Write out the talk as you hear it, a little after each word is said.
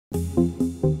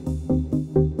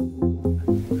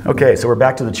Okay, so we're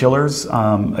back to the chillers.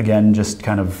 Again, just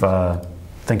kind of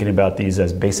thinking about these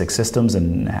as basic systems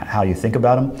and how you think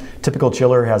about them. Typical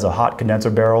chiller has a hot condenser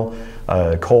barrel,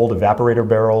 a cold evaporator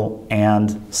barrel,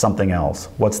 and something else.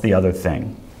 What's the other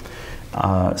thing?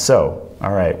 All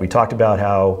right, we talked about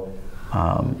how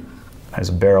there's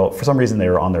a barrel. For some reason, they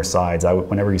are on their sides.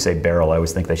 Whenever you say barrel, I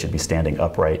always think they should be standing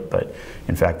upright, but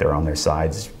in fact, they're on their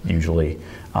sides usually.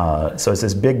 So it's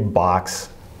this big box,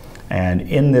 and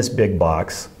in this big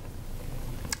box,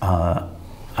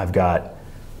 I've got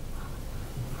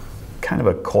kind of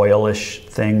a coil-ish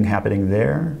thing happening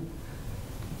there,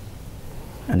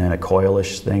 and then a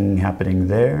coil-ish thing happening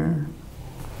there.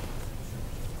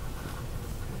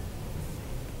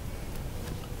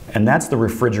 And that's the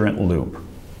refrigerant loop.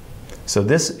 So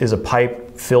this is a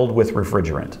pipe filled with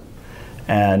refrigerant.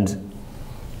 And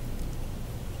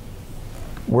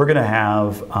we're going to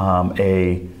have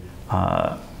a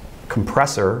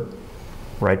compressor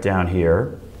right down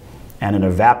here and an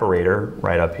evaporator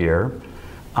right up here.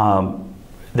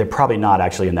 They're probably not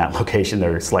actually in that location.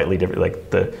 They're slightly different.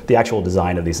 Like the actual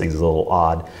design of these things is a little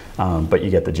odd, but you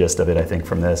get the gist of it, I think,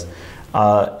 from this.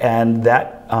 And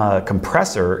that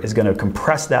compressor is going to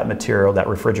compress that material, that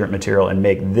refrigerant material, and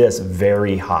make this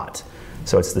very hot.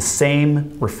 So it's the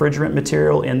same refrigerant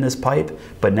material in this pipe,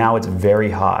 but now it's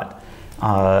very hot.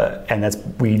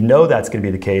 And we know that's going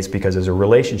to be the case because there's a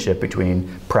relationship between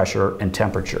pressure and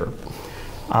temperature.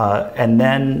 And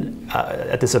then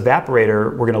at this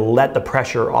evaporator, we're going to let the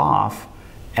pressure off,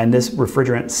 and this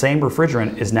refrigerant, same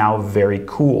refrigerant, is now very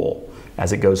cool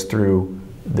as it goes through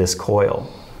this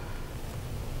coil.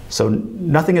 So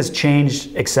nothing has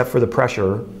changed except for the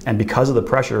pressure, and because of the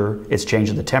pressure, it's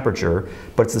changed the temperature,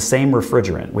 but it's the same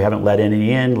refrigerant. We haven't let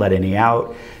any in, let any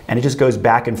out, and it just goes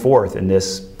back and forth in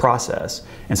this process.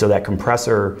 And so that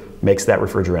compressor makes that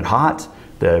refrigerant hot,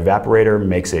 the evaporator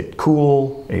makes it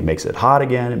cool, it makes it hot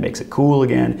again, it makes it cool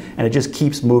again, and it just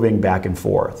keeps moving back and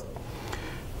forth.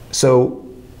 So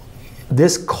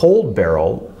this cold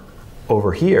barrel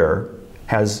over here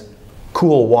has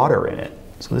cool water in it.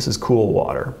 So this is cool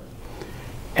water.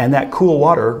 And that cool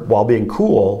water, while being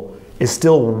cool, is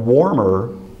still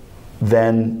warmer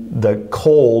than the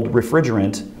cold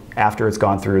refrigerant after it's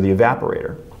gone through the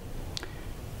evaporator.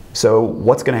 So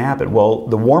what's going to happen? Well,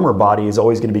 the warmer body is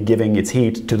always going to be giving its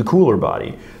heat to the cooler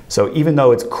body. So even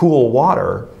though it's cool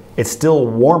water, it's still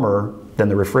warmer than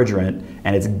the refrigerant,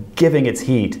 and it's giving its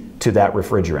heat to that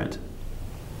refrigerant.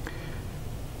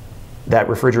 That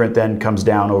refrigerant then comes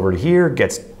down over to here,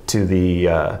 gets to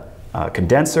the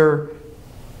condenser.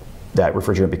 That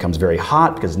refrigerant becomes very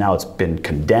hot because now it's been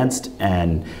condensed,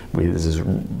 and there's this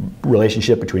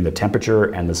relationship between the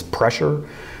temperature and this pressure.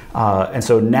 And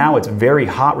so now it's very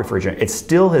hot refrigerant. It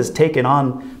still has taken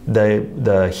on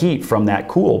the heat from that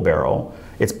cool barrel.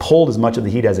 It's pulled as much of the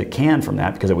heat as it can from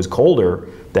that because it was colder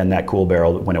than that cool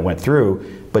barrel when it went through,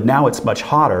 but now it's much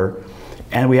hotter.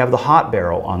 And we have the hot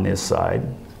barrel on this side,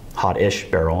 hot-ish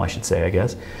barrel, I should say, I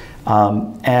guess.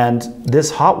 And this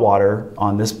hot water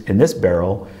in this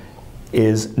barrel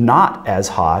is not as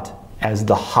hot as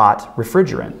the hot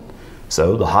refrigerant.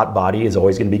 So the hot body is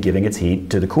always going to be giving its heat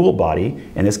to the cool body.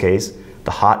 In this case,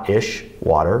 the hot-ish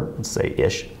water, let's say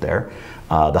ish there,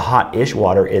 the hot-ish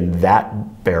water in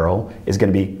that barrel is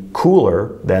going to be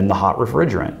cooler than the hot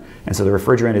refrigerant. And so the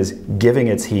refrigerant is giving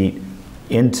its heat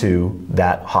into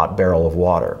that hot barrel of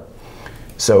water.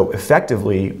 So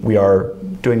effectively, we are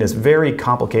doing this very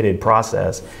complicated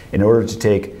process in order to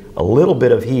take a little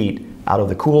bit of heat out of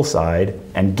the cool side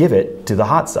and give it to the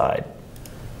hot side.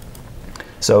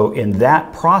 So in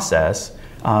that process,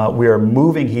 we are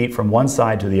moving heat from one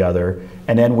side to the other,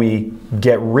 and then we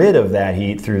get rid of that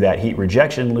heat through that heat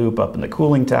rejection loop up in the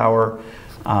cooling tower,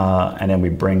 and then we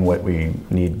bring what we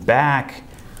need back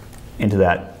into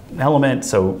that element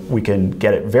so we can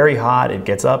get it very hot, it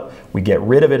gets up, we get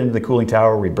rid of it into the cooling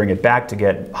tower, we bring it back to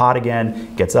get hot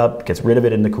again, gets up, gets rid of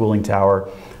it in the cooling tower,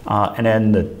 and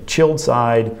then the chilled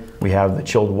side, we have the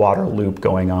chilled water loop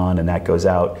going on, and that goes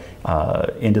out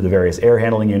into the various air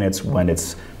handling units. When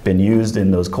it's been used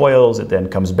in those coils, it then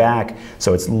comes back,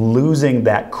 so it's losing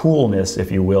that coolness,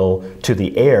 if you will, to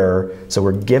the air. So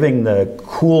we're giving the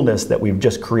coolness that we've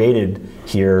just created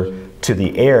here to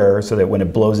the air so that when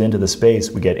it blows into the space,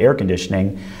 we get air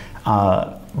conditioning.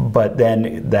 But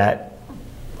then that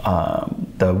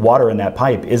the water in that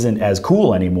pipe isn't as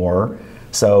cool anymore,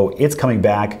 so it's coming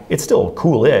back. It's still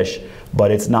cool-ish, but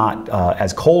it's not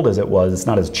as cold as it was, it's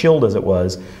not as chilled as it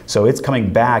was, so it's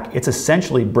coming back. It's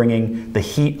essentially bringing the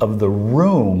heat of the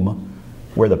room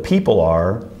where the people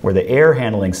are, where the air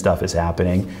handling stuff is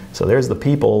happening. So there's the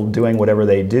people doing whatever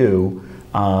they do,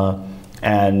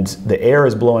 and the air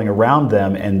is blowing around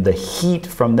them, and the heat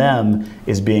from them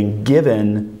is being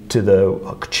given to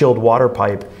the chilled water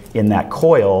pipe in that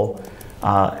coil,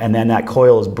 and then that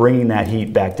coil is bringing that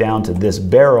heat back down to this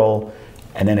barrel,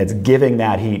 and then it's giving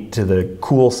that heat to the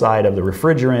cool side of the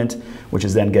refrigerant, which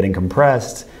is then getting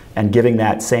compressed, and giving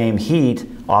that same heat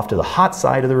off to the hot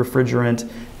side of the refrigerant,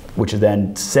 which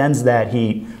then sends that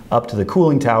heat up to the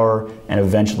cooling tower and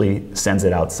eventually sends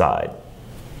it outside.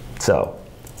 So,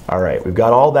 all right, we've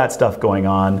got all that stuff going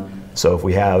on. So if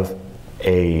we have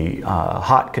a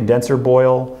hot condenser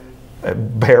barrel,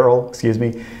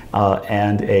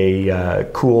 and a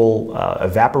cool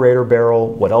evaporator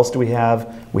barrel, what else do we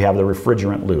have? We have the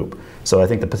refrigerant loop. So I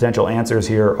think the potential answers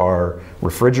here are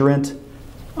refrigerant,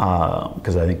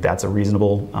 because I think that's a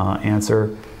reasonable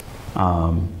answer.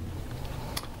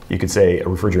 You could say a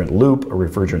refrigerant loop, a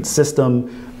refrigerant system,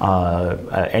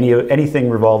 anything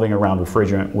revolving around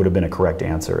refrigerant would have been a correct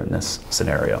answer in this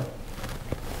scenario.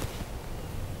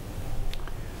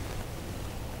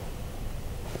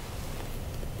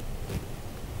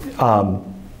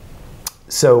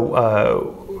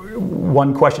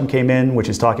 One question came in, which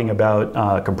is talking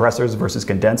about compressors versus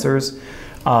condensers.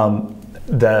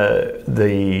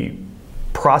 The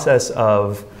process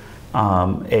of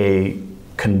a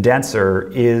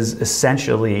condenser is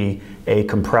essentially a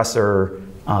compressor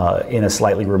in a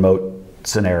slightly remote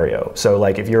scenario. So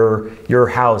like if your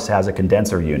house has a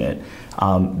condenser unit,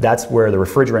 that's where the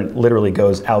refrigerant literally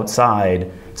goes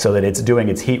outside so that it's doing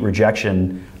its heat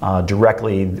rejection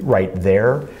directly right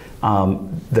there.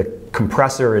 The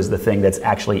compressor is the thing that's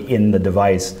actually in the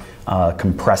device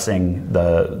compressing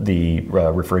the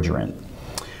refrigerant.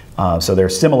 So they're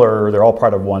similar, they're all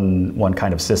part of one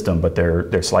kind of system, but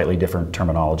they're slightly different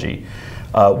terminology.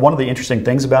 One of the interesting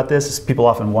things about this is people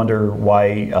often wonder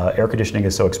why air conditioning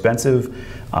is so expensive,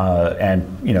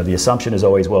 and the assumption is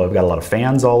always, well, we've got a lot of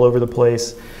fans all over the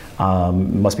place.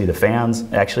 Must be the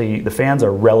fans. Actually, the fans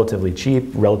are relatively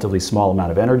cheap, relatively small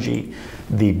amount of energy.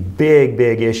 The big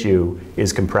issue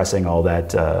is compressing all that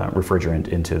refrigerant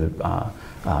into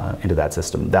that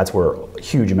system. That's where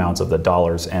huge amounts of the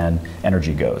dollars and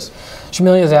energy goes.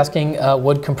 Jamelia is asking,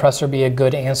 would compressor be a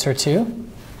good answer too?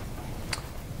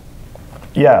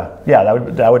 Yeah,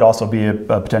 that would also be a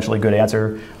potentially good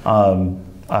answer.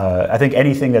 I think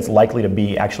anything that's likely to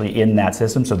be actually in that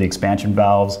system, so the expansion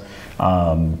valves,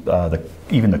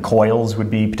 even the coils would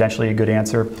be potentially a good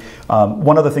answer.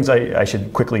 One of the things I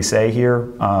should quickly say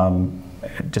here, I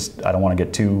don't want to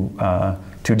get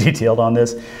too detailed on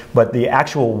this, but the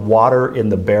actual water in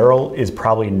the barrel is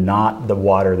probably not the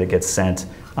water that gets sent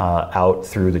out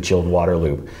through the chilled water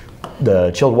loop.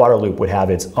 The chilled water loop would have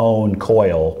its own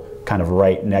coil kind of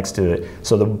right next to it.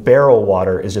 So the barrel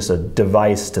water is just a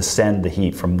device to send the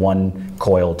heat from one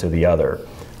coil to the other.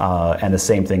 And the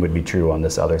same thing would be true on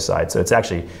this other side. So it's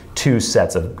actually two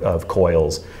sets of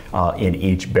coils in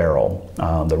each barrel,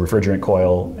 the refrigerant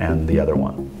coil and the other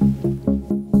one.